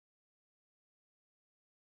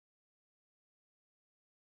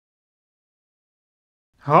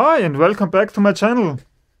Hi and welcome back to my channel.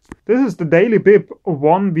 This is the Daily Bib,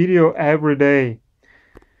 one video every day.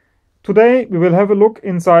 Today we will have a look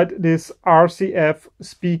inside this RCF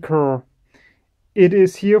speaker. It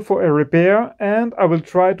is here for a repair and I will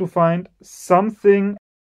try to find something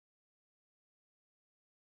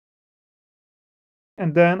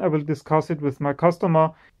and then I will discuss it with my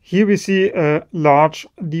customer. Here we see a large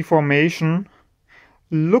deformation.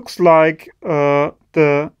 Looks like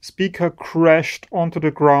the speaker crashed onto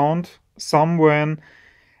the ground somewhere.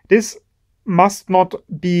 This must not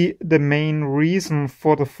be the main reason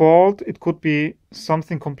for the fault. It could be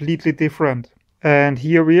something completely different. And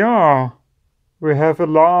here we are. We have a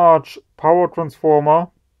large power transformer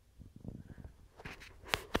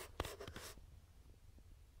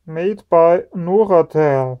made by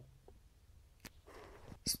Noratel.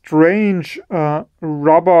 Strange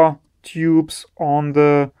rubber tubes on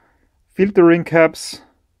the filtering caps.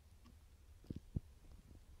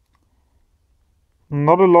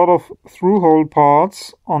 Not a lot of through-hole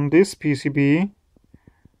parts on this PCB,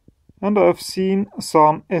 and I've seen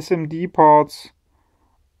some SMD parts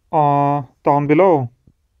down below.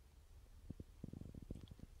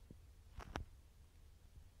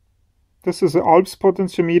 This is an Alps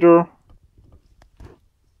potentiometer.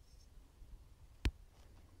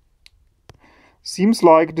 Seems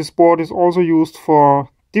like this board is also used for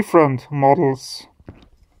different models.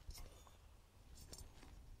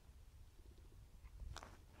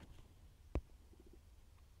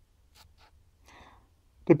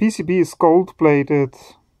 The PCB is gold-plated.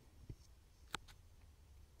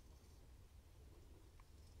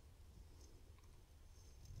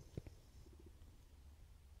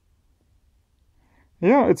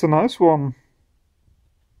 Yeah, it's a nice one.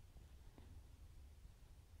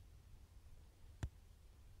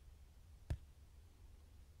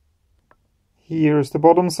 Here's the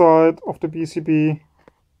bottom side of the PCB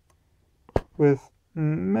with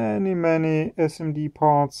many SMD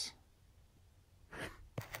parts.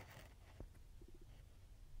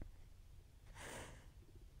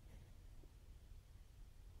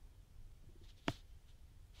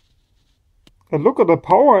 And look at the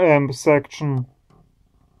power amp section.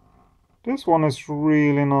 This one is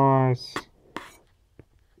really nice.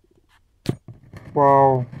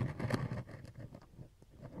 Wow.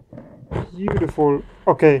 Beautiful.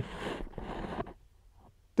 Okay.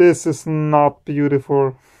 This is not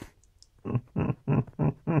beautiful.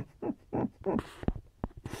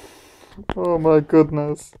 Oh my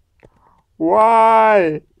goodness.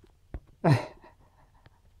 Why?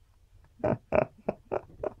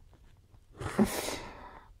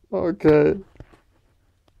 Okay.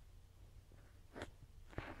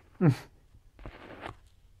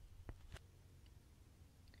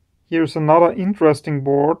 Here's another interesting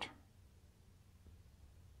board.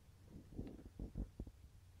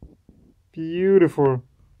 Beautiful.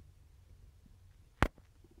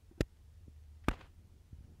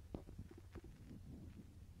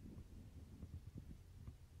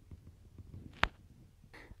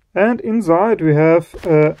 And inside we have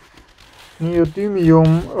a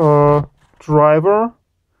neodymium driver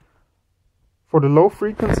for the low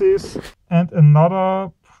frequencies and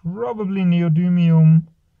another probably neodymium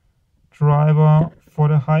driver for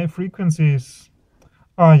the high frequencies.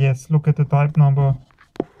 Ah yes, look at the type number.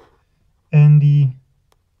 ND.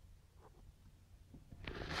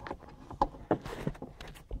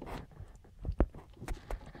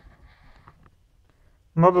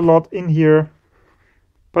 Not a lot in here,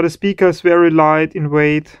 but the speaker is very light in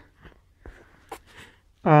weight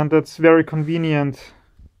and that's very convenient.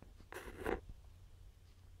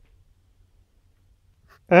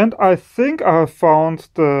 And I think I have found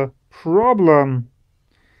the problem.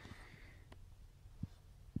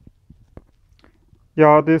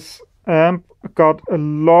 Yeah, this amp got a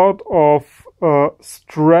lot of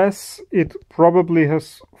stress. It probably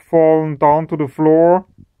has fallen down to the floor.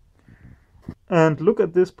 And look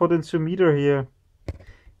at this potentiometer here.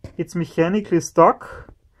 It's mechanically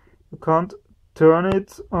stuck. You can't turn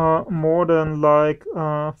it more than like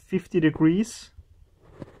 50 degrees.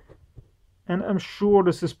 And I'm sure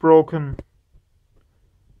this is broken.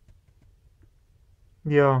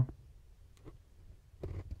 Yeah.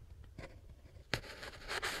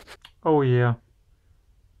 Oh yeah.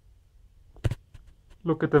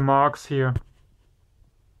 Look at the marks here.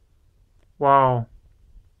 Wow.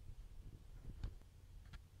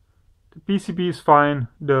 The PCB is fine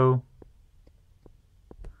though.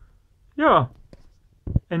 Yeah.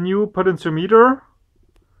 A new potentiometer.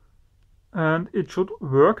 And it should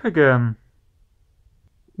work again.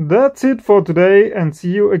 That's it for today and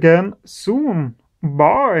see you again soon.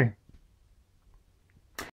 Bye.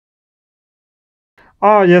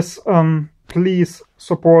 Ah, yes, please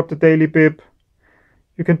support the Daily Bib.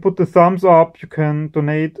 You can put the thumbs up, you can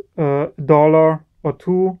donate $1 or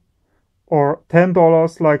 $2 or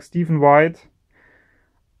 $10 like Stephen White.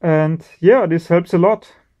 And yeah, this helps a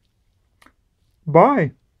lot.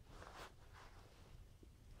 Bye.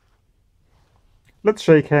 Let's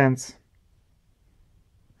shake hands.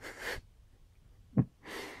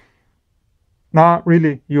 Nah,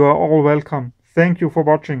 really, you are all welcome. Thank you for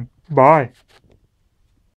watching. Bye.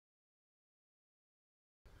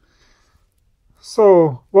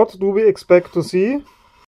 So, what do we expect to see?